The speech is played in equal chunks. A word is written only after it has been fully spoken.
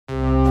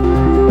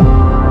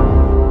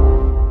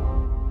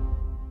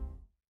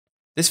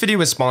This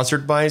video is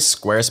sponsored by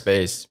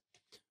Squarespace.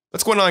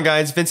 What's going on,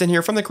 guys? Vincent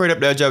here from the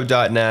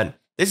CreativeDojo.net.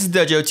 This is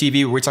Dojo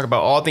TV, where we talk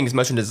about all things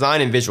motion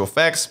design and visual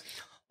effects.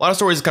 A lot of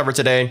stories to cover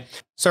today.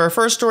 So our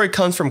first story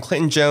comes from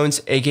Clinton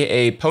Jones,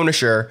 aka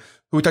Punisher,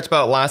 who we talked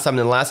about last time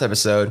in the last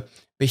episode.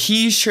 But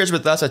he shares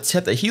with us a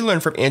tip that he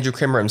learned from Andrew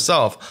Kramer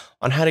himself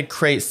on how to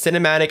create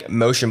cinematic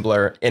motion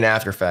blur in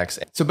After Effects.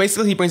 So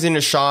basically, he brings in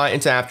a shot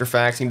into After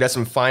Effects and he does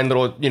some fine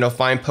little,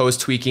 fine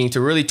post tweaking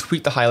to really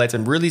tweak the highlights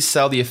and really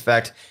sell the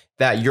effect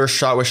that your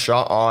shot was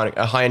shot on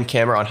a high-end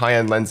camera on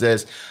high-end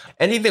lenses.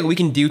 Anything that we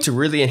can do to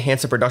really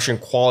enhance the production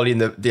quality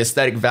and the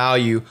aesthetic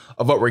value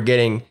of what we're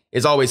getting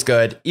is always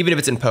good, even if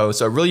it's in post.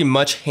 So really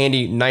much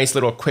handy, nice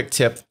little quick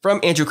tip from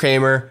Andrew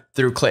Kramer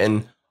through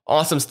Clinton.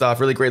 Awesome stuff,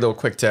 really great little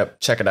quick tip.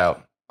 Check it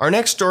out. Our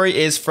next story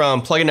is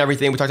from Plugin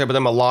Everything. We talked about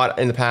them a lot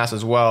in the past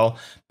as well.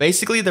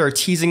 Basically, they're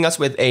teasing us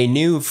with a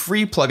new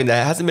free plugin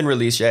that hasn't been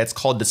released yet. It's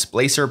called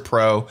Displacement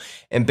Pro.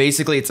 And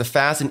basically, it's a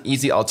fast and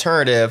easy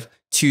alternative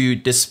to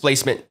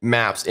displacement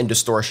maps and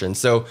distortion.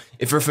 So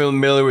if you're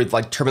familiar with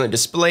like turbulent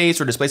displays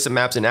or displacement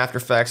maps in After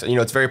Effects,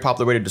 it's a very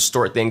popular way to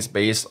distort things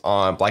based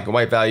on black and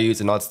white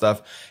values and all that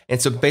stuff.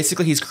 And so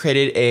basically he's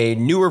created a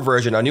newer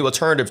version, a new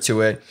alternative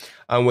to it,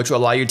 which will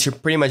allow you to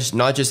pretty much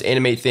not just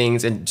animate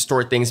things and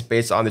distort things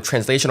based on the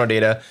translational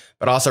data,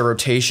 but also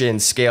rotation,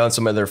 scale, and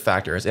some other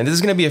factors. And this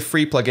is going to be a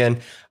free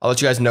plugin. I'll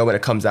let you guys know when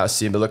it comes out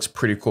soon, but it looks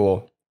pretty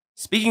cool.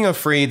 Speaking of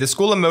free, the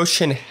School of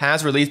Motion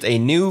has released a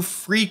new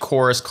free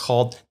course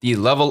called the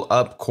Level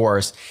Up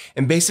course.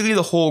 And basically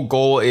the whole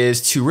goal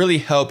is to really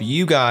help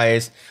you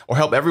guys, or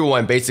help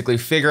everyone basically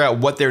figure out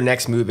what their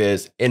next move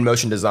is in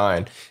motion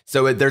design.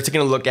 So they're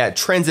taking a look at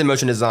trends in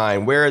motion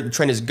design, where the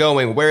trend is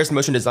going, where is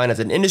motion design as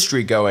an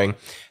industry going,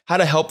 how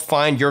to help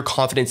find your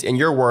confidence in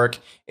your work,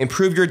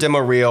 improve your demo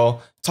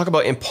reel, talk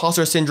about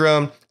imposter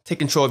syndrome, take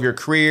control of your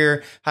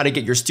career, how to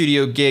get your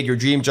studio gig, your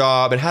dream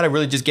job, and how to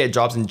really just get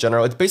jobs in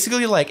general. It's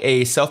basically like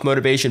a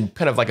self-motivation,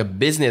 kind of like a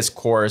business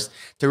course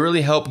to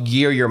really help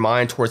gear your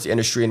mind towards the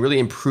industry and really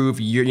improve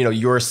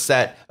your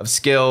set of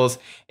skills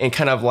and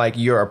kind of like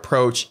your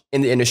approach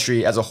in the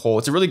industry as a whole.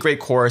 It's a really great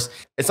course.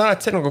 It's not a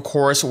technical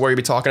course where you'll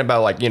be talking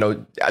about like,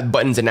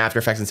 buttons in After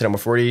Effects and Cinema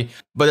 4D,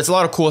 but there's a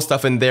lot of cool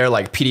stuff in there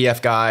like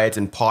PDF guides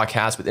and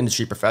podcasts with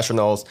industry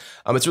professionals.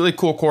 It's a really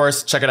cool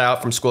course. Check it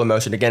out from School of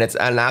Motion. Again, it's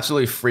an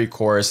absolutely free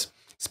course.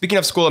 Speaking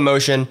of School of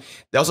Motion,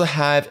 they also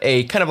have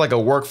a kind of like a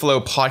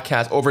workflow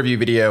podcast overview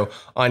video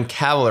on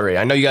Cavalry.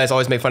 I know you guys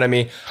always make fun of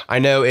me. I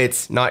know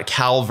it's not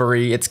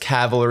Cavalry, it's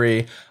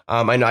Cavalry.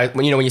 I know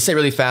when you say it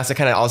really fast, it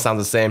kind of all sounds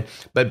the same.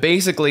 But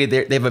basically,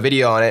 they have a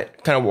video on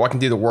it, kind of walking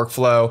through the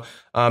workflow.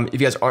 If you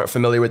guys aren't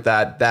familiar with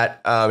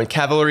that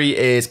Cavalry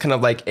is kind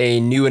of like a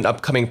new and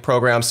upcoming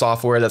program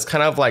software that's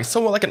kind of like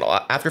somewhat like an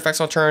After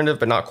Effects alternative,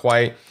 but not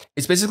quite.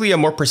 It's basically a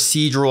more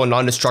procedural,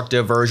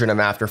 non-destructive version of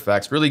After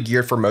Effects, really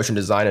geared for motion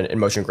design and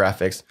motion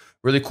graphics.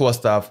 Really cool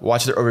stuff.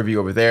 Watch their overview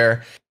over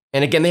there.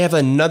 And again, they have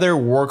another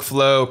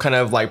workflow kind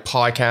of like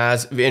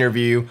podcast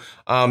interview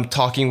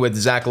talking with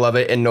Zach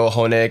Lovett and Noah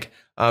Honig.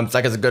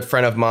 Zach is a good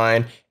friend of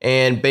mine,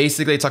 and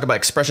basically talk about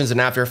expressions in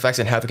After Effects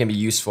and how they can be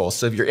useful.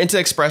 So if you're into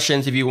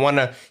expressions, if you want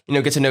to,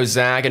 get to know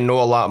Zach and know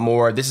a lot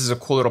more, this is a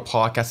cool little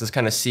podcast to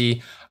kind of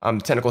see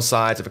technical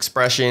sides of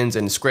expressions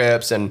and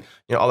scripts and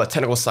all the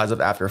technical sides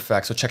of After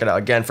Effects. So check it out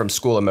again from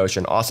School of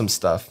Motion. Awesome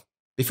stuff.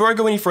 Before I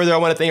go any further, I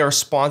want to thank our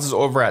sponsors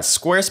over at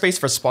Squarespace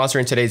for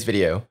sponsoring today's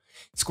video.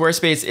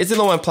 Squarespace is an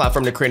all-in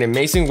platform to create an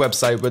amazing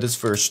website, whether it's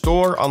for your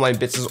store, online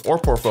business, or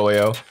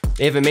portfolio.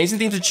 They have amazing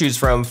themes to choose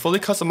from, fully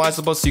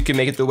customizable so you can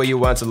make it the way you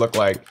want it to look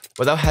like,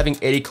 without having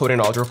any coding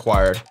knowledge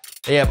required.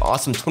 They have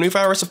awesome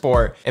 24-hour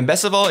support, and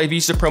best of all, if you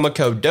use the promo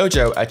code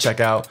DOJO at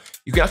checkout,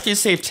 you can actually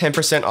save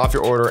 10% off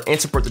your order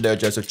and support the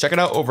dojo, so check it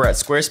out over at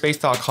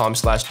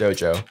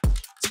squarespace.com/dojo.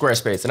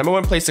 Squarespace, the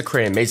 #1 place to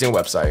create an amazing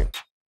website.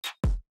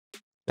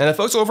 Now, the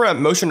folks over at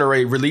Motion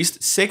Array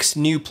released 6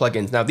 new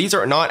plugins. Now, these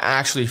are not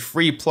actually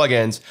free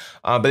plugins,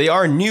 but they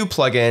are new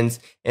plugins.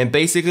 And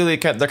basically, they're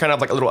kind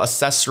of like a little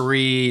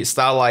accessory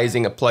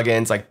stylizing of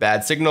plugins like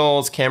bad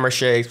signals, camera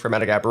shakes,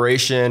 chromatic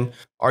aberration,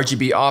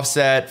 RGB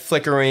offset,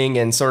 flickering,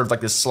 and sort of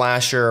like this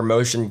slasher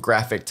motion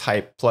graphic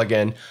type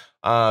plugin.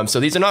 So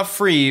these are not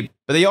free,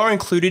 but they are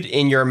included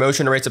in your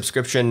Motion Array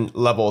subscription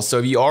level. So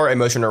if you are a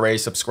Motion Array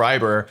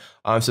subscriber,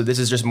 so this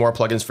is just more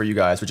plugins for you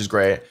guys, which is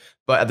great.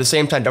 But at the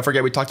same time, don't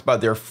forget we talked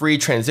about their free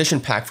transition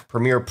pack for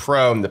Premiere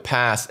Pro in the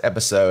past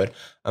episode.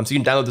 So you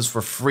can download this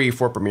for free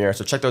for Premiere.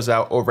 So check those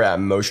out over at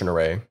Motion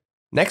Array.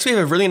 Next, we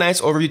have a really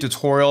nice overview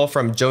tutorial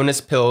from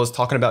Jonas Pills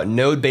talking about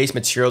node-based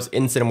materials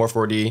in Cinema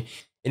 4D.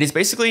 It is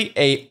basically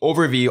an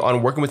overview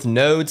on working with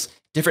nodes,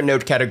 different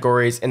node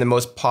categories, and the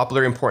most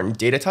popular important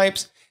data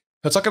types.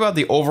 He'll talk about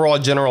the overall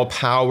general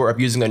power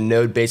of using a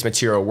node-based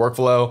material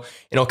workflow,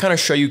 and it'll kind of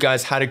show you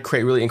guys how to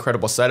create really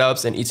incredible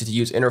setups and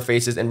easy-to-use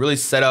interfaces and really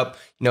set up,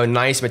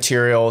 nice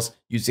materials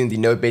using the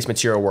node-based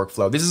material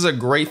workflow. This is a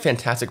great,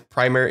 fantastic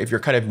primer if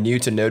you're kind of new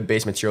to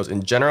node-based materials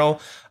in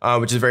general,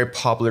 which is very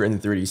popular in the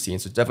 3D scene,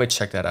 so definitely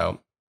check that out.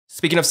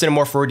 Speaking of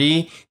Cinema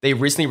 4D, they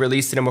recently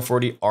released Cinema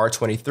 4D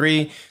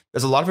R23.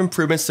 There's a lot of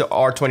improvements to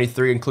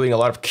R23, including a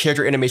lot of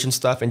character animation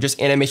stuff and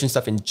just animation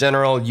stuff in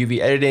general, UV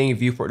editing,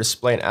 viewport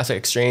display, and asset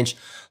exchange.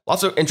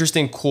 Lots of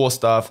interesting, cool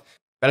stuff.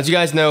 But as you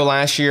guys know,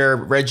 last year,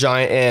 Red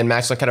Giant and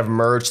Maxon kind of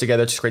merged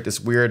together to create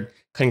this weird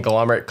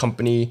conglomerate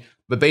company.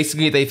 But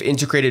basically, they've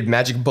integrated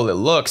Magic Bullet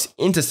looks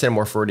into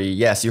Cinema 4D.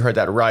 Yes, you heard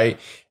that right.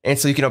 And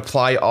so you can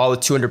apply all the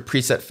 200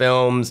 preset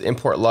films,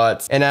 import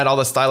LUTs, and add all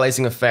the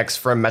stylizing effects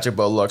from Magic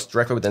Bullet looks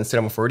directly within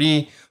Cinema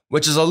 4D,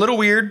 which is a little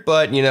weird,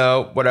 but you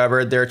know,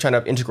 whatever. They're trying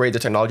to integrate the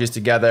technologies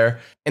together.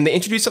 And they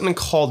introduced something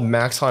called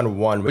Maxon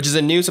 1, which is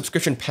a new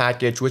subscription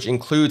package, which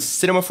includes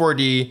Cinema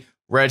 4D,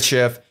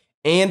 Redshift,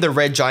 and the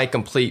Red Giant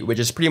Complete, which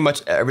is pretty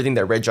much everything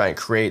that Red Giant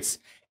creates.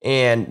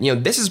 And you know,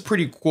 this is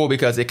pretty cool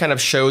because it kind of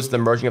shows the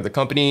merging of the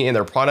company and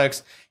their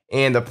products.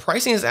 And the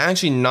pricing is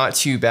actually not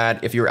too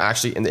bad if you're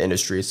actually in the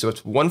industry. So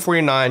it's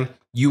 $149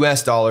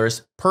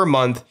 US per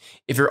month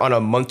if you're on a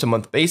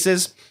month-to-month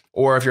basis,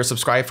 or if you're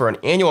subscribed for an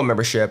annual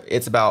membership,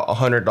 it's about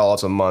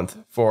 $100 a month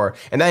for,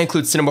 and that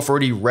includes Cinema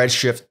 4D,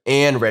 Redshift,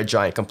 and Red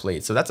Giant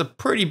Complete. So that's a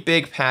pretty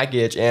big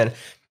package. And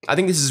I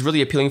think this is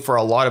really appealing for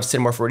a lot of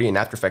Cinema 4D and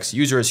After Effects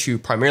users who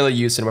primarily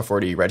use Cinema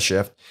 4D,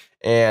 Redshift,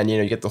 and you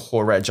know, you get the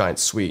whole Red Giant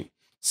suite.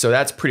 So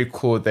that's pretty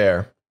cool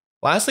there.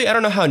 Lastly, I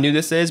don't know how new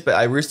this is, but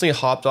I recently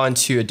hopped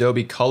onto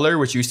Adobe Color,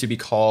 which used to be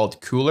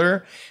called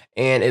Cooler.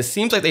 And it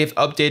seems like they've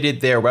updated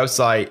their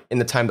website in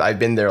the time that I've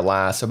been there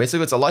last. So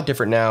basically it's a lot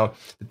different now.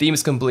 The theme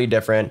is completely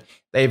different.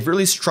 They've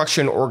really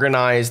structured and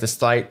organized the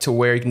site to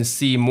where you can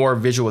see more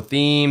visual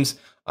themes.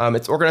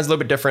 It's organized a little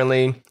bit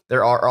differently.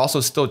 There are also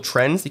still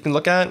trends you can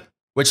look at,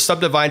 which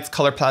subdivides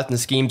color palettes and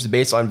schemes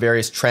based on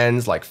various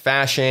trends like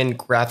fashion,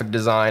 graphic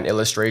design,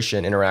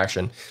 illustration,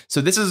 interaction.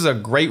 So this is a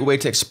great way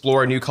to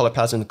explore new color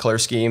palettes and color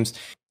schemes.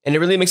 And it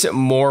really makes it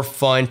more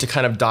fun to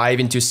kind of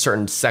dive into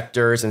certain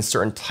sectors and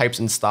certain types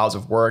and styles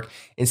of work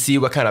and see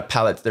what kind of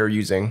palettes they're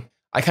using.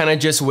 I kind of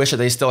just wish that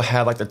they still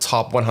had like the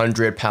top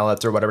 100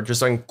 palettes or whatever, just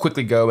so I can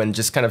quickly go and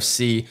just kind of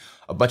see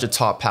a bunch of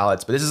top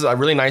palettes. But this is a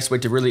really nice way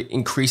to really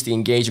increase the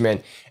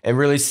engagement and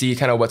really see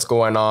kind of what's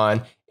going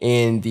on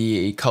in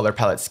the color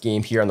palette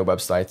scheme here on the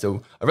website.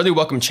 So a really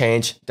welcome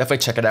change.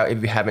 Definitely check it out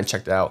if you haven't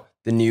checked out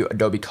the new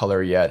Adobe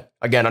Color yet.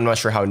 Again, I'm not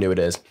sure how new it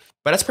is.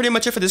 But that's pretty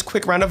much it for this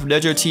quick roundup of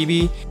Dojo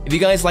TV. If you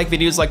guys like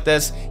videos like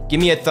this,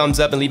 give me a thumbs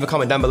up and leave a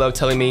comment down below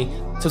telling me.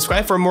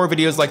 Subscribe for more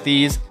videos like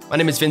these. My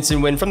name is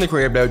Vincent Wynn from the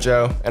Creative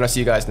Dojo, and I'll see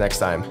you guys next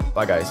time.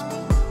 Bye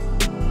guys.